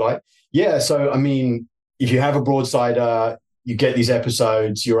does it look like? Yeah. So, I mean, if you have a Broadsider, you get these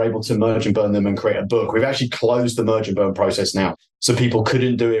episodes, you're able to merge and burn them and create a book. We've actually closed the merge and burn process now. So people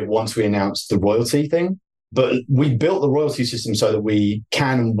couldn't do it once we announced the royalty thing. But we built the royalty system so that we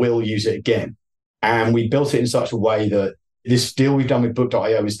can and will use it again. And we built it in such a way that this deal we've done with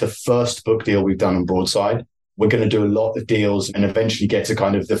book.io is the first book deal we've done on Broadside. We're going to do a lot of deals and eventually get to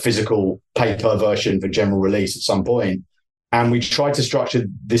kind of the physical paper version for general release at some point. And we tried to structure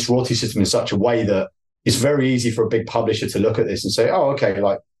this royalty system in such a way that it's very easy for a big publisher to look at this and say, oh, okay,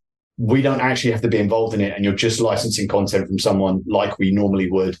 like we don't actually have to be involved in it. And you're just licensing content from someone like we normally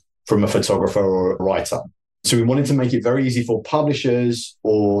would from a photographer or a writer. So we wanted to make it very easy for publishers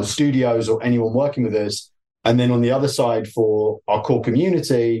or studios or anyone working with us. And then on the other side, for our core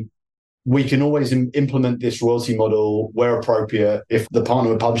community, we can always implement this royalty model where appropriate if the partner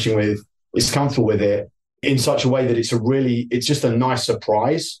we're publishing with is comfortable with it in such a way that it's just a nice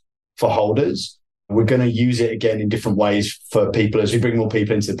surprise for holders. We're going to use it again in different ways for people as we bring more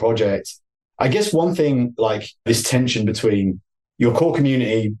people into the project. I guess one thing, like this tension between your core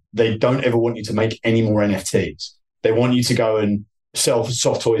community, they don't ever want you to make any more NFTs. They want you to go and sell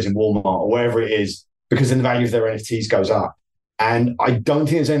soft toys in Walmart or wherever it is, because then the value of their NFTs goes up. And I don't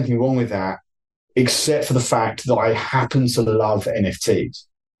think there's anything wrong with that, except for the fact that I happen to love NFTs.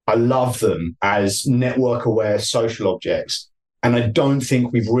 I love them as network-aware social objects. And I don't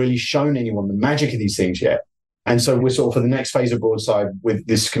think we've really shown anyone the magic of these things yet. And so we're sort of for the next phase of Broadside, with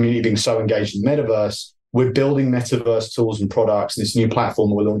this community being so engaged in the metaverse, we're building metaverse tools and products, this new platform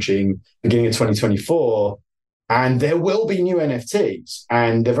that we're launching beginning of 2024. And there will be new NFTs,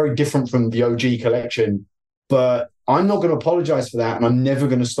 and they're very different from the OG collection. But I'm not going to apologize for that. And I'm never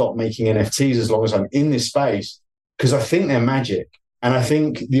going to stop making NFTs as long as I'm in this space, because I think they're magic. And I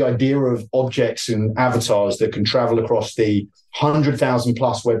think the idea of objects and avatars that can travel across the 100,000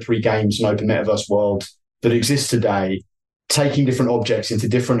 plus Web3 games and open metaverse world that exists today, taking different objects into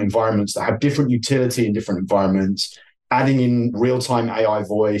different environments that have different utility in different environments, adding in real-time AI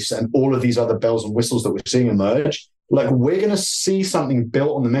voice and all of these other bells and whistles that we're seeing emerge. Like, we're going to see something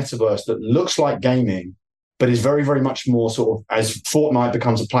built on the metaverse that looks like gaming, but is very, very much more sort of, as Fortnite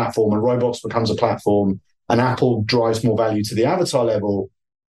becomes a platform and Roblox becomes a platform and Apple drives more value to the avatar level,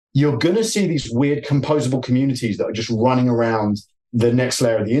 you're going to see these weird composable communities that are just running around the next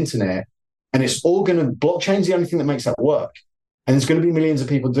layer of the internet. And it's all going to, blockchain's the only thing that makes that work. And there's going to be millions of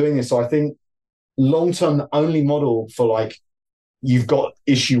people doing this. So I think long-term, the only model for like, you've got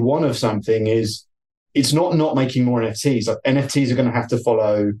issue one of something is it's not making more NFTs. Like, NFTs are going to have to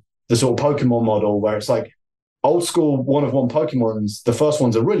follow the sort of Pokemon model where it's like old school one-of-one Pokemons. The first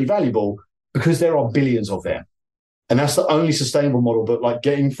ones are really valuable because there are billions of them. And that's the only sustainable model. But like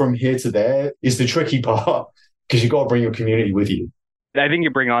getting from here to there is the tricky part, because you've got to bring your community with you. I think you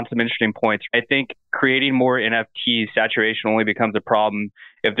bring on some interesting points. I think creating more NFTs, saturation only becomes a problem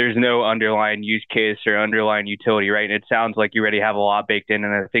if there's no underlying use case or underlying utility, right? And it sounds like you already have a lot baked in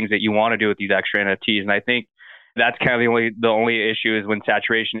and the things that you want to do with these extra NFTs. And I think that's kind of the only issue is when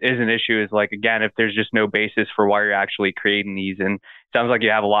saturation is an issue is like, again, if there's just no basis for why you're actually creating these. And it sounds like you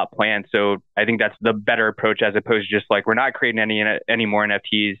have a lot planned. So I think that's the better approach as opposed to just like, we're not creating any more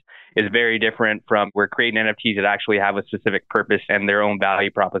NFTs is very different from we're creating NFTs that actually have a specific purpose and their own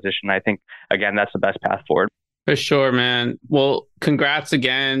value proposition. I think, again, that's the best path forward. For sure, man. Well, congrats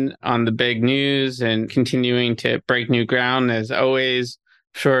again on the big news and continuing to break new ground. As always,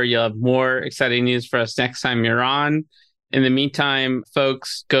 sure you'll have more exciting news for us next time you're on. In the meantime,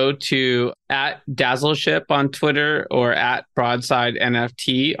 folks, go to @Dazzleship on Twitter or @Broadside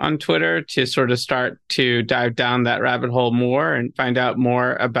NFT on Twitter to sort of start to dive down that rabbit hole more and find out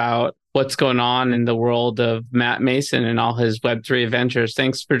more about what's going on in the world of Matt Mason and all his Web3 adventures.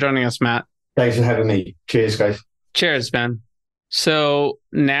 Thanks for joining us, Matt. Thanks for having me. Cheers, guys. Cheers, man. So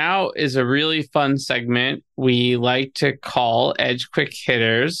now is a really fun segment we like to call Edge Quick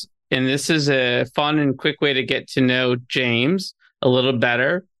Hitters. And this is a fun and quick way to get to know James a little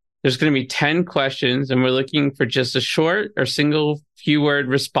better. There's going to be 10 questions, and we're looking for just a short or single few word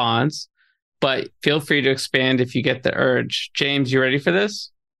response. But feel free to expand if you get the urge. James, you ready for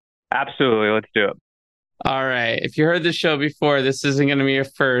this? Absolutely. Let's do it. All right. If you heard the show before, this isn't going to be your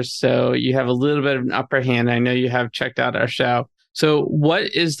first. So you have a little bit of an upper hand. I know you have checked out our show. So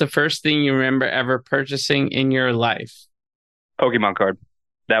what is the first thing you remember ever purchasing in your life? Pokemon card.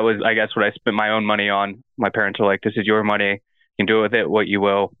 That was, I guess, what I spent my own money on. My parents were like, this is your money. You can do with it what you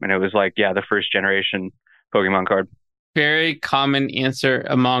will. And it was like, yeah, the first generation Pokemon card. Very common answer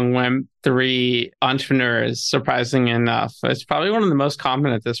among Web3 entrepreneurs, surprising enough. It's probably one of the most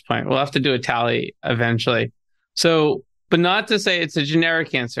common at this point. We'll have to do a tally eventually. So, but not to say it's a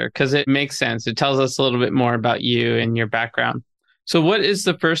generic answer because it makes sense. It tells us a little bit more about you and your background. So what is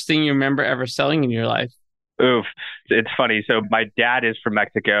the first thing you remember ever selling in your life? Oof. It's funny. So my dad is from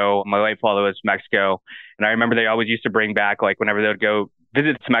Mexico. My late father was from Mexico. And I remember they always used to bring back, like whenever they would go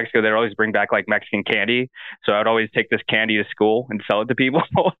visit to Mexico, they'd always bring back like Mexican candy. So I'd always take this candy to school and sell it to people.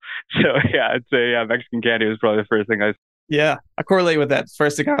 So yeah, I'd say Mexican candy was probably the first thing Yeah, I correlate with that.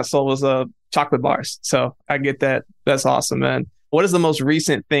 First thing I sold was chocolate bars. So I get that. That's awesome, man. What is the most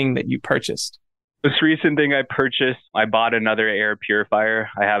recent thing that you purchased? This recent thing I purchased, I bought another air purifier.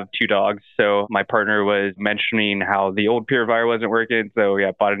 I have 2 dogs. So my partner was mentioning how the old purifier wasn't working. So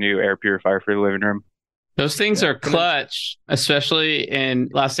yeah, bought a new air purifier for the living room. Those things are clutch, especially in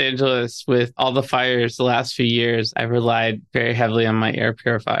Los Angeles with all the fires the last few years. I've relied very heavily on my air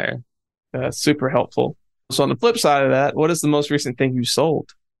purifier. Super helpful. So on the flip side of that, what is the most recent thing you sold?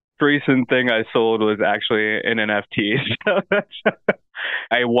 The recent thing I sold was actually an NFT.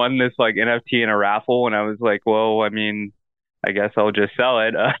 I won this like NFT in a raffle, and I was like, well, I mean, I guess I'll just sell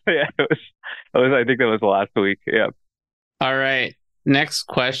it. Yeah, I think that was last week. Yeah. All right. Next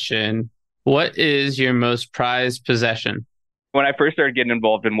question. What is your most prized possession? When I first started getting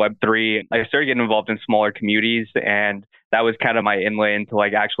involved in Web3, I started getting involved in smaller communities, and that was kind of my inlay into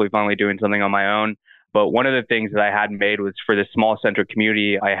like actually finally doing something on my own. But one of the things that I had made was for this small central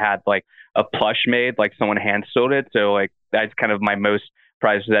community, I had like a plush made, like someone hand sewed it. So like that's kind of my most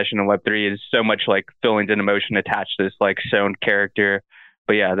prized possession in Web3 is so much like feelings and emotion attached to this like sewn character.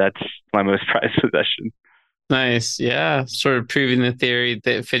 But yeah, that's my most prized possession. Nice. Yeah. Sort of proving the theory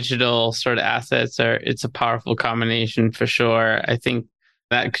that digital sort of assets it's a powerful combination for sure. I think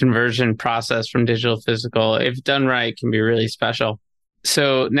that conversion process from digital to physical, if done right, can be really special.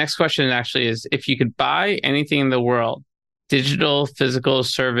 So next question actually is, if you could buy anything in the world, digital, physical,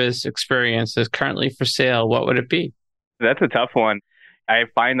 service, experience is currently for sale, what would it be? That's a tough one. I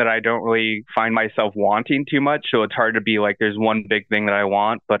find that I don't really find myself wanting too much. So it's hard to be like, there's one big thing that I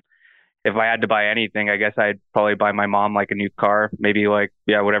want. But if I had to buy anything, I guess I'd probably buy my mom like a new car, maybe like,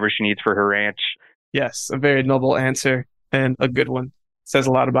 yeah, whatever she needs for her ranch. Yes, a very noble answer and a good one. Says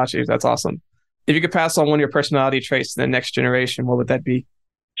a lot about you. That's awesome. If you could pass on one of your personality traits to the next generation, what would that be?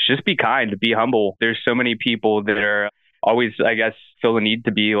 Just be kind, be humble. There's so many people that are always, I guess, feel the need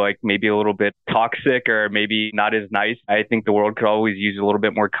to be like maybe a little bit toxic or maybe not as nice. I think the world could always use a little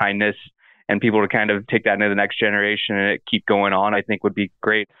bit more kindness, and people to kind of take that into the next generation and keep going on, I think would be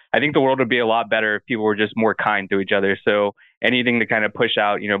great. I think the world would be a lot better if people were just more kind to each other. So anything to kind of push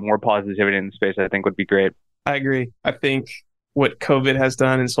out, more positivity in the space, I think would be great. I agree. I think what COVID has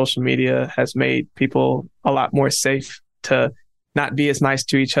done in social media has made people a lot more safe to not be as nice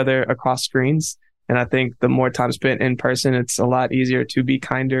to each other across screens. And I think the more time spent in person, it's a lot easier to be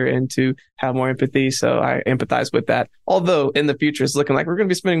kinder and to have more empathy. So I empathize with that. Although in the future, it's looking like we're going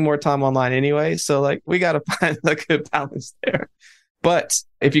to be spending more time online anyway. So like we got to find a good balance there. But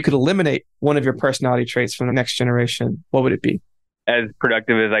if you could eliminate one of your personality traits from the next generation, what would it be? As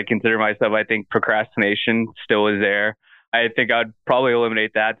productive as I consider myself, I think procrastination still is there. I think I'd probably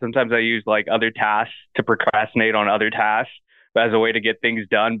eliminate that. Sometimes I use like other tasks to procrastinate on other tasks as a way to get things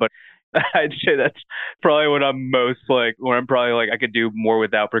done. But I'd say that's probably what I'm most like, where I'm probably like, I could do more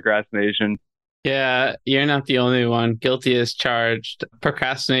without procrastination. Yeah, you're not the only one. Guilty as charged.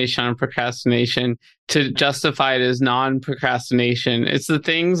 Procrastination on procrastination to justify it as non-procrastination. It's the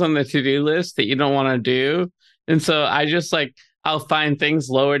things on the to-do list that you don't want to do. And so I just like, I'll find things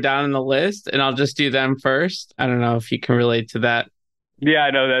lower down in the list and I'll just do them first. I don't know if you can relate to that. Yeah,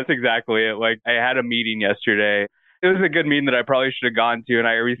 I know that's exactly it. Like I had a meeting yesterday. It was a good meeting that I probably should have gone to, and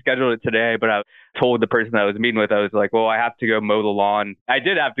I rescheduled it today, but I told the person that I was meeting with, I was like, well, I have to go mow the lawn. I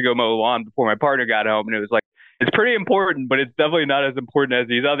did have to go mow the lawn before my partner got home, and it was like, it's pretty important, but it's definitely not as important as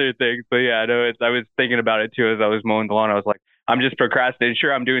these other things. But yeah, I know I was thinking about it too as I was mowing the lawn. I was like, I'm just procrastinating.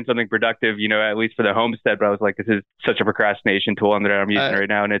 Sure, I'm doing something productive, at least for the homestead, but I was like, this is such a procrastination tool that I'm using right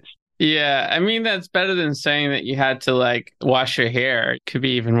now, and it's yeah, I mean, that's better than saying that you had to like wash your hair. It could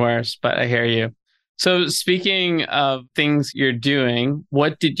be even worse, but I hear you. So speaking of things you're doing,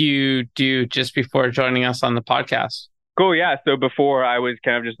 what did you do just before joining us on the podcast? Cool. Yeah. So before I was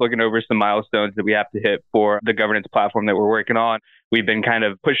kind of just looking over some milestones that we have to hit for the governance platform that we're working on. We've been kind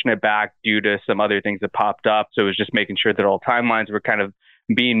of pushing it back due to some other things that popped up. So it was just making sure that all timelines were kind of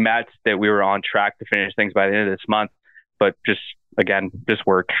being met, that we were on track to finish things by the end of this month. But just, again, just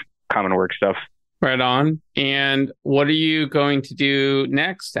work, common work stuff. Right on. And what are you going to do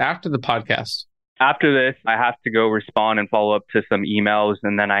next after the podcast? After this, I have to go respond and follow up to some emails.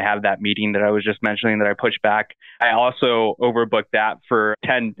 And then I have that meeting that I was just mentioning that I pushed back. I also overbooked that for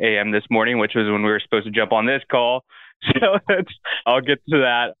 10 a.m. this morning, which was when we were supposed to jump on this call. So I'll get to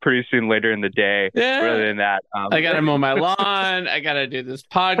that pretty soon later in the day. Yeah. Rather than that, I got to mow my lawn. I got to do this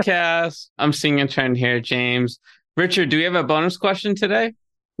podcast. I'm seeing a trend here, James. Richard, do we have a bonus question today?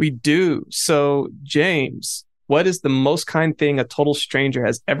 We do. So, James, what is the most kind thing a total stranger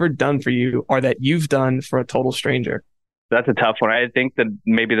has ever done for you, or that you've done for a total stranger? That's a tough one. I think that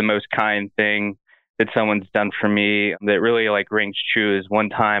maybe the most kind thing that someone's done for me that really like rings true is one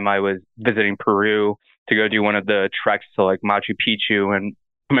time I was visiting Peru to go do one of the treks to like Machu Picchu. And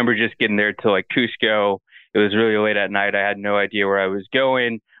I remember just getting there to like Cusco. It was really late at night. I had no idea where I was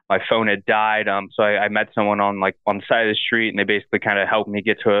going. My phone had died. So I met someone on the side of the street, and they basically kind of helped me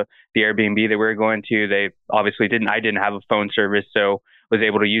get to the Airbnb that we were going to. They obviously I didn't have a phone service, so was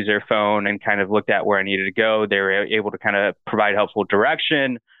able to use their phone and kind of looked at where I needed to go. They were able to kind of provide helpful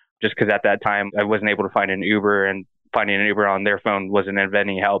direction, just because at that time I wasn't able to find an Uber, and finding an Uber on their phone wasn't of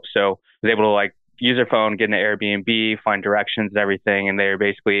any help. So I was able to like use their phone, get an Airbnb, find directions and everything. And they were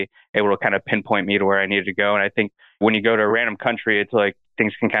basically able to kind of pinpoint me to where I needed to go. And I think when you go to a random country, it's like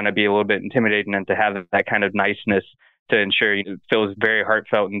things can kind of be a little bit intimidating, and to have that kind of niceness to ensure it feels very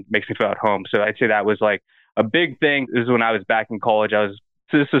heartfelt and makes me feel at home. So I'd say that was like a big thing. This is when I was back in college.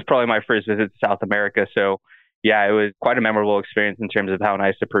 This was probably my first visit to South America. So yeah, it was quite a memorable experience in terms of how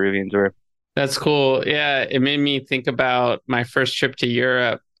nice the Peruvians were. That's cool. Yeah, it made me think about my first trip to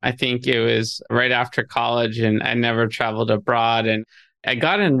Europe. I think it was right after college, and I never traveled abroad. And I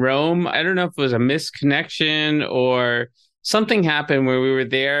got in Rome. I don't know if it was a misconnection or something happened where we were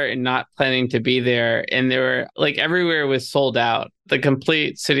there and not planning to be there. And there were like everywhere was sold out. The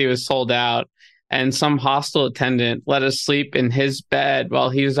complete city was sold out. And some hostel attendant let us sleep in his bed while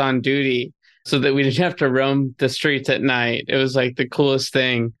he was on duty so that we didn't have to roam the streets at night. It was like the coolest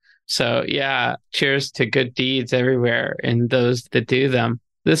thing. So yeah, cheers to good deeds everywhere and those that do them.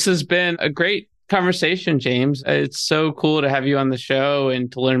 This has been a great conversation, James. It's so cool to have you on the show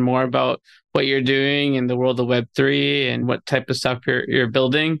and to learn more about what you're doing in the world of Web3 and what type of stuff you're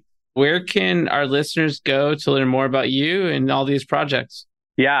building. Where can our listeners go to learn more about you and all these projects?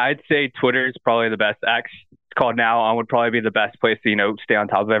 Yeah, I'd say Twitter is probably the best. X, it's called now, would probably be the best place to, stay on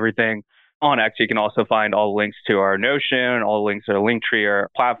top of everything. On X, you can also find all the links to our Notion, all the links to our Linktree, our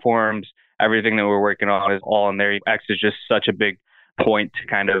platforms, everything that we're working on is all in there. X is just such a big point to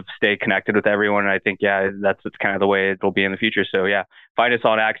kind of stay connected with everyone. And I think, that's kind of the way it'll be in the future. So yeah, find us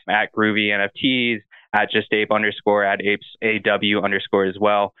on X at Groovy NFTs, at JustApe_, at Apes AW_ as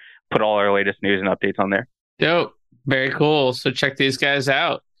well. Put all our latest news and updates on there. Dope. Very cool. So check these guys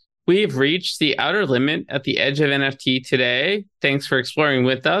out. We've reached the outer limit at the edge of NFT today. Thanks for exploring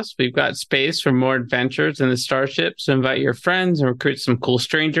with us. We've got space for more adventures in the Starship, so invite your friends and recruit some cool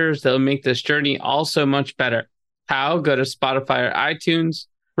strangers that'll make this journey all so much better. How? Go to Spotify or iTunes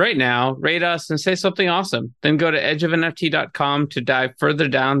right now, rate us, and say something awesome. Then go to edgeofnft.com to dive further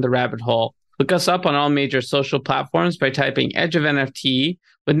down the rabbit hole. Look us up on all major social platforms by typing Edge of NFT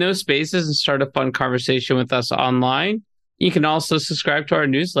with no spaces and start a fun conversation with us online. You can also subscribe to our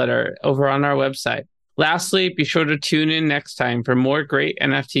newsletter over on our website. Lastly, be sure to tune in next time for more great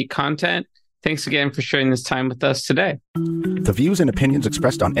NFT content. Thanks again for sharing this time with us today. The views and opinions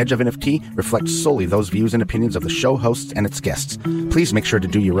expressed on Edge of NFT reflect solely those views and opinions of the show hosts and its guests. Please make sure to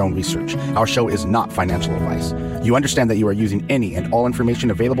do your own research. Our show is not financial advice. You understand that you are using any and all information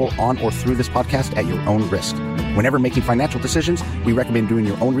available on or through this podcast at your own risk. Whenever making financial decisions, we recommend doing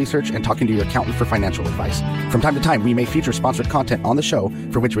your own research and talking to your accountant for financial advice. From time to time, we may feature sponsored content on the show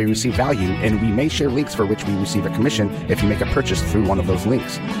for which we receive value, and we may share links for which we receive a commission if you make a purchase through one of those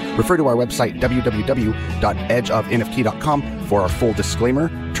links. Refer to our website, www.edgeofnft.com, for our full disclaimer,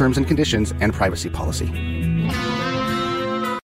 terms and conditions, and privacy policy.